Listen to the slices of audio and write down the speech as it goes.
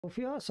If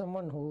you are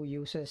someone who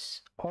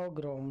uses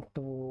OGROM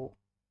to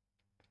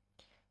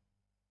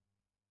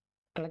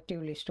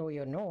collectively store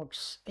your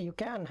nodes, you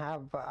can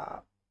have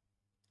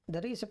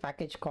there is a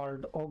package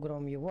called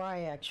OGROM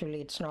UI.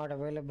 Actually, it's not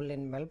available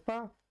in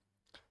Melpa,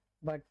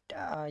 but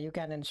you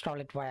can install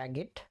it via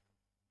Git.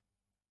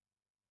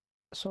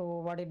 So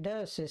what it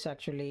does is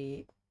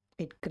actually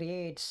it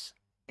creates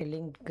a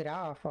linked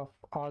graph of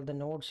all the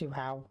nodes you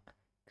have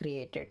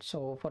created.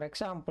 So for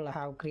example, I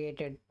have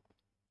created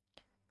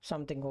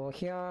something over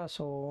here,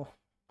 so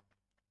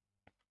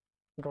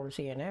Control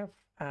CNF,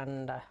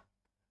 and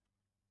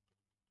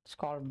it's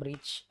called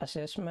breach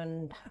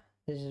assessment.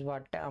 This is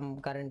what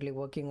I'm currently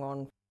working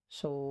on.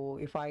 So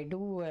if I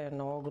do an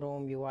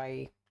OGROM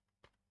UI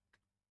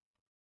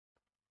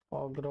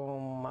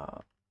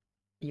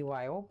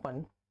UI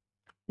open,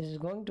 this is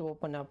going to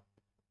open up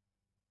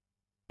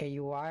a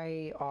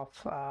UI of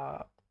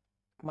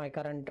my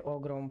current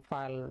OGROM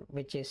file,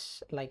 which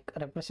is like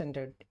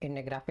represented in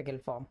a graphical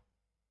form.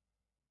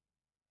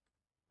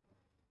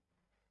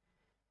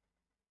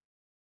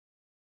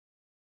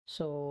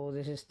 So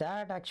this is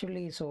that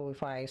actually. So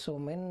if I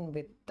zoom in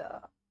with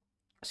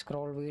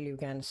scroll wheel, you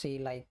can see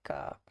like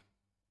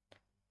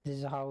this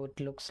is how it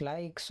looks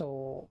like.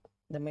 So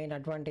the main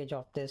advantage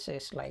of this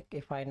is like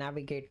if I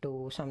navigate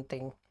to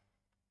something,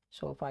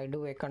 so if I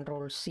do a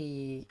Control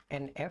C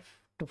and F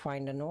to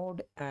find a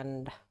node,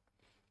 and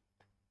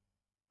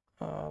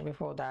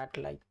before that,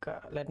 like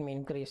let me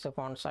increase the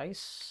font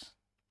size.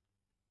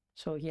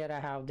 So here I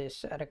have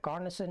this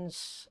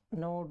reconnaissance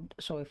node.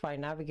 So if I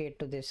navigate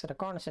to this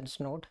reconnaissance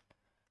node,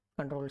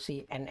 Control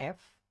C and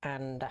F,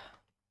 and if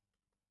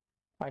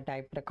I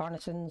type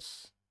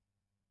reconnaissance,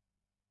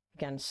 you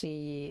can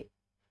see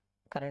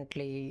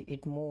currently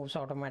it moves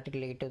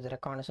automatically to the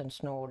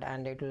reconnaissance node,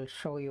 and it will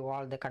show you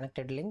all the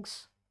connected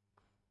links.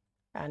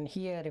 And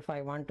here if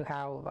I want to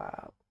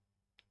have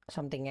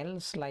something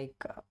else,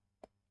 like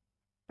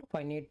if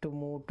I need to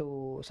move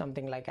to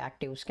something like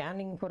active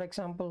scanning, for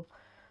example,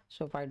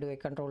 so if I do a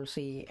Control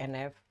C and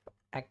F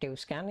active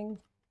scanning,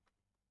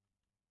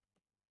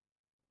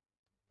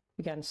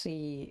 you can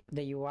see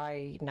the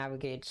UI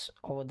navigates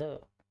over there.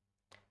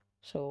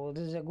 So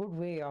this is a good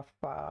way of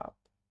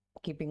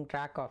keeping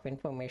track of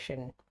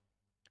information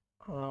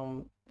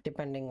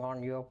depending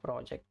on your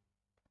project.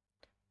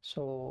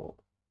 So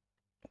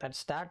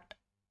that's that.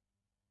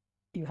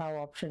 You have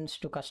options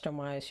to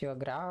customize your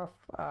graph.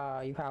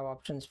 You have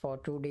options for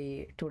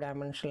 2D,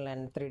 two-dimensional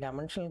and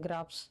three-dimensional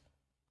graphs.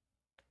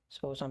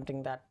 So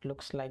something that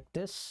looks like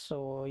this.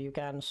 So you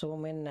can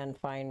zoom in and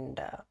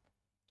find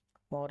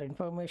more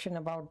information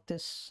about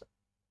this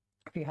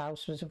if you have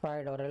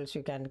specified, or else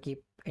you can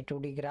keep a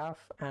 2D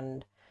graph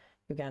and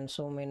you can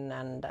zoom in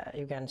and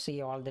you can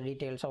see all the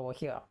details over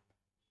here.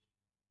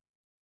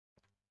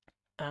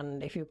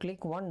 And if you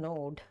click one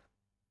node,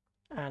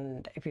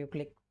 and if you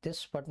click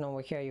this button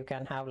over here, you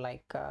can have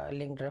like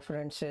linked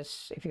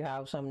references. If you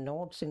have some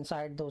nodes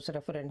inside those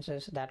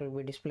references, that will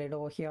be displayed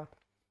over here.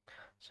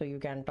 So you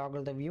can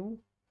toggle the view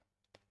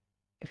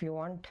if you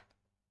want.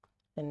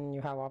 Then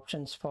you have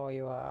options for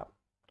your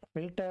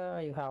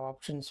filter, you have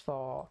options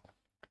for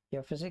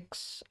your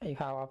physics, you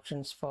have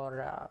options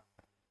for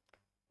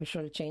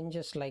visual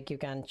changes, like you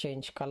can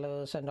change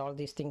colors and all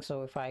these things.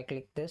 So if I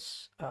click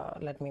this,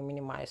 let me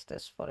minimize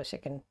this for a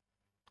second.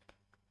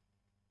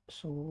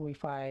 So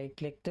if I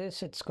click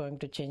this, it's going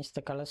to change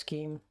the color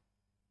scheme.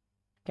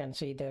 You can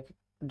see the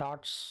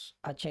dots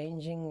are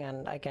changing,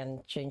 and I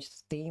can change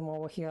the theme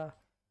over here.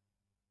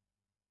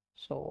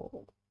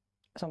 So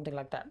something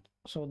like that.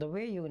 So the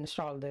way you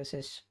install this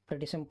is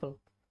pretty simple.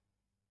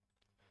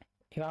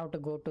 You have to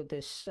go to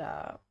this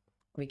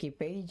wiki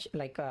page,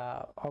 like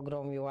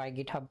OGROM UI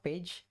GitHub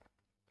page.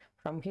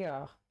 From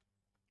here,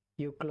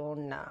 you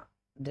clone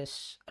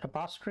this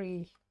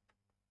repository,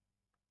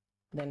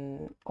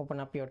 then open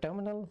up your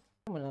terminal.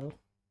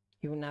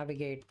 You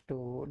navigate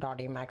to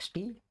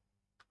 .emacs.d.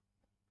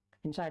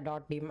 Inside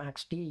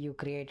 .emacs.d, you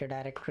create a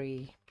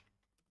directory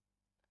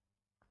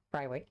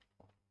private.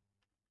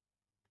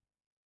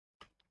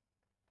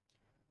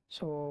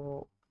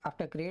 So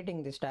after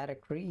creating this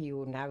directory,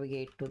 you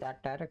navigate to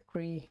that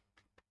directory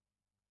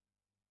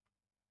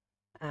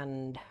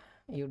and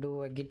you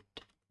do a git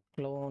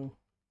clone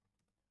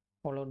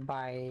followed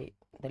by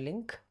the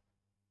link.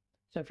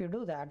 So if you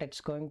do that, it's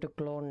going to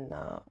clone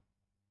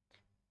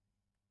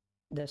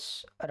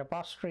this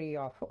repository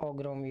of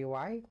OGROM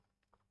UI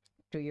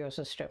to your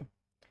system.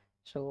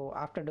 So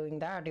after doing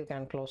that, you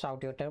can close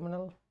out your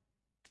terminal.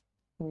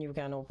 You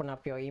can open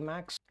up your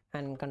Emacs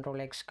and Control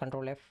X,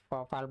 Control F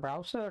for file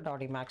browser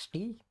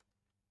 .emacs.d.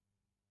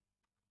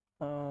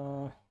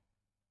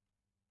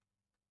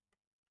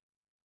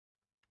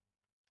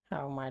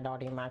 Have my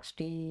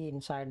 .emacs.d.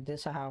 Inside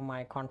this, I have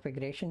my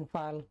configuration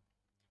file.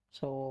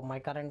 So my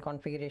current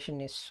configuration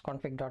is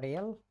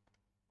config.al.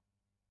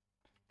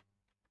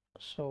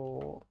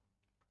 So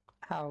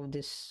have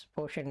this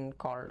portion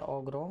called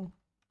OGROM.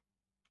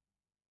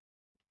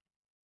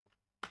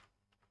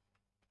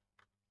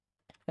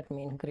 Let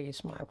me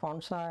increase my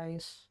font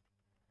size.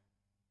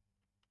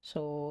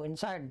 So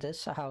inside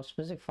this, I have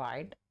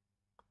specified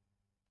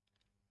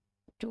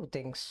two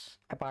things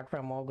apart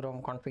from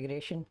OGROM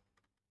configuration.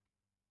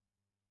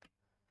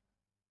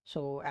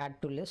 So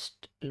add to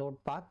list,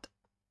 load path,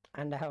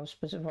 and I have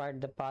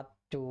specified the path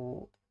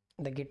to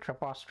the Git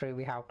repository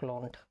we have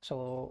cloned.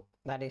 So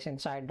that is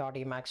inside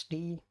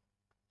 .emacsd.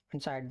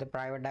 Inside the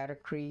private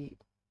directory,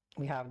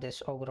 we have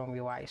this OGROM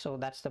UI. So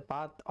that's the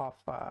path of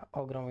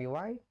OGROM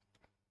UI.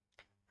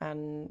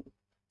 And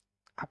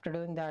after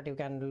doing that, you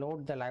can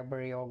load the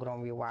library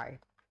OGROM UI.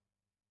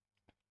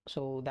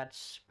 So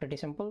that's pretty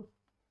simple.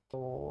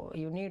 So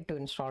you need to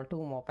install two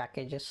more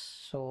packages.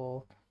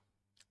 So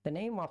the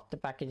name of the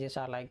packages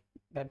are like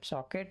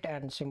WebSocket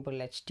and simple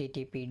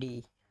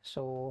HTTPD.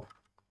 So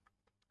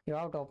you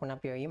have to open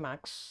up your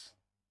Emacs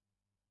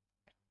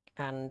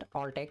and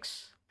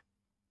Alt-X,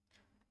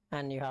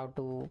 and you have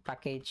to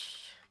package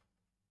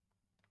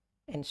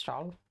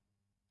install,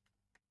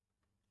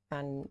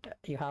 and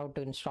you have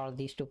to install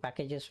these two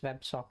packages,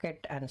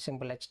 WebSocket and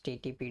simple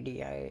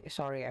HTTPD.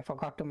 Sorry, I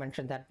forgot to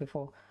mention that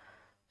before.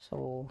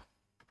 So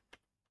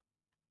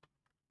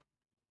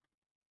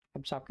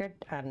WebSocket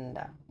and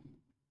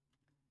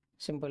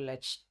simple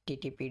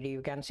HTTPD,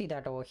 you can see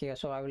that over here.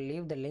 So I will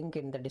leave the link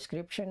in the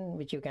description,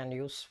 which you can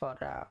use for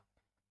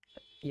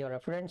your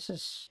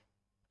references.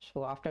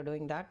 So after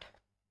doing that,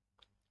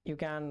 you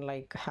can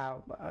like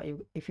have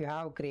if you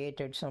have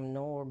created some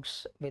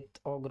nodes with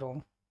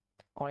OGROM,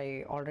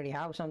 I already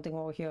have something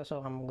over here,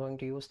 so I'm going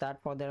to use that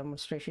for the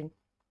demonstration.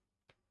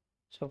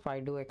 So if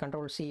I do a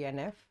Control-C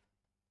NF,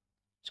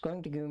 it's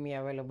going to give me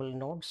available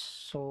nodes.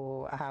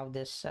 So I have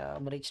this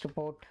breach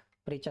report,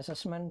 breach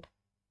assessment.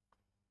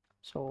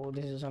 So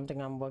this is something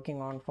I'm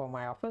working on for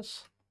my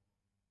office.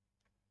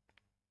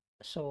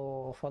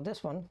 So for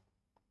this one,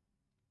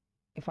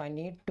 if I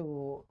need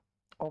to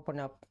open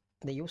up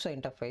the user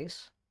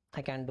interface,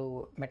 I can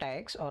do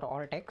meta-x or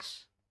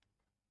alt-x,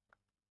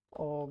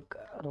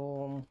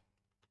 OGROM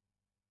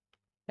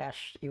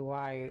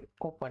 -UI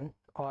open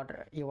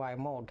or UI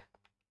mode.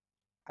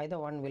 Either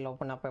one will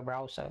open up a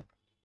browser.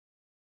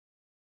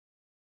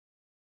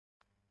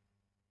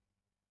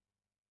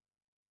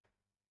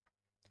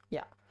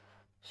 Yeah,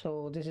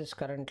 so this is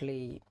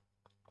currently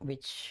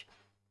which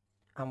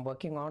I'm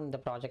working on, the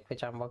project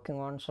which I'm working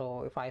on.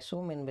 So if I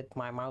zoom in with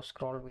my mouse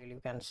scroll wheel,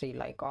 you can see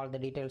like all the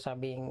details are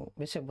being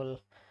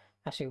visible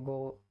as you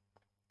go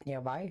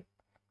nearby.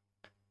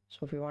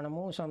 So if you want to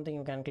move something,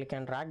 you can click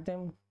and drag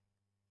them.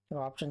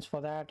 Your options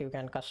for that, you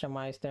can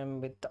customize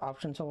them with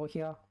options over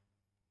here.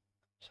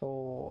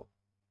 So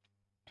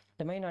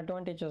the main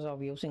advantages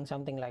of using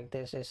something like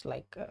this is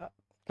like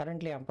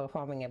currently I'm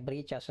performing a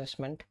breach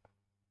assessment.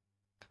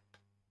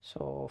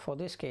 So for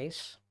this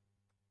case,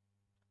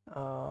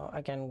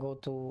 I can go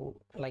to,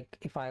 like,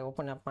 if I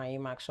open up my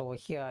Emacs over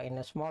here in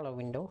a smaller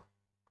window,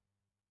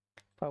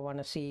 if I want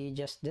to see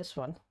just this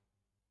one,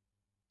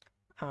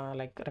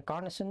 like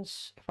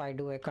reconnaissance, if I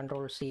do a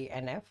Control-C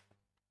NF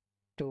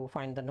to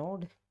find the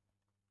node,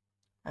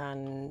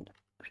 and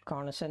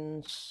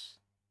reconnaissance,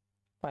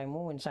 if I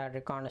move inside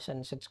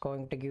reconnaissance, it's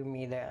going to give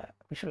me the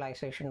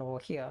visualization over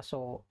here.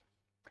 So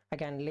I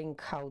can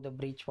link how the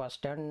breach was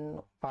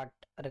done, what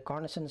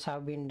reconnaissance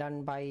have been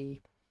done by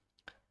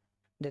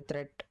the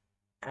threat,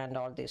 and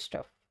all this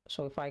stuff.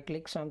 So if I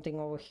click something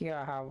over here,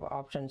 I have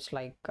options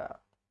like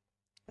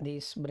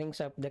this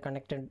brings up the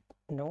connected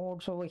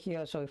nodes over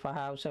here. So if I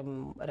have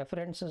some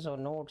references or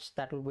nodes,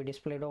 that will be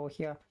displayed over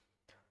here.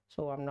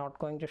 So I'm not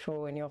going to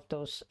show any of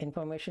those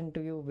information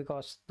to you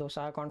because those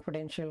are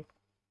confidential.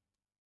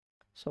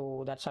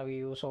 So that's how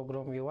you use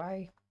OGROM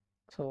UI.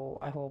 So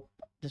I hope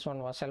this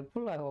one was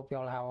helpful. I hope you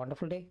all have a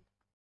wonderful day.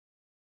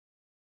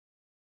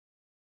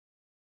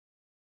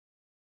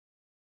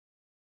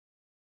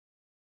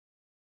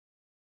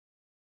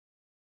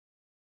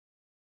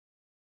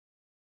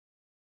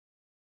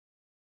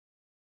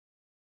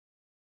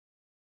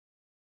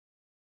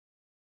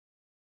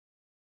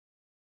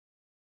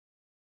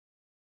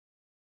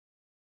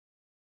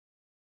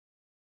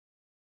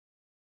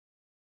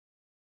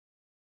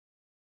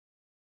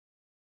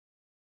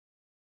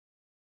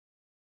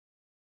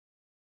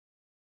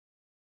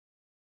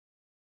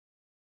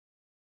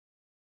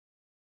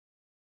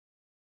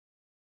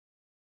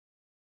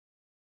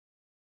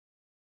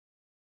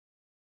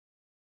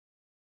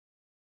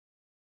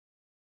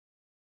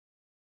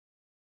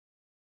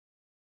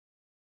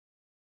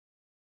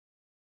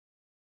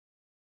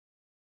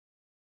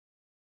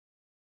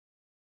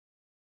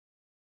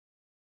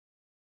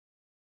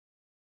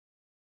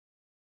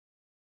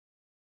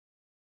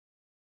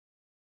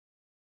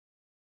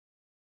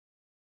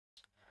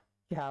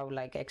 You have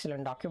like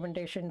excellent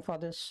documentation for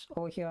this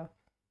over here.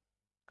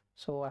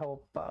 So I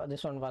hope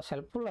this one was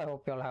helpful. I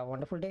hope you all have a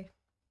wonderful day.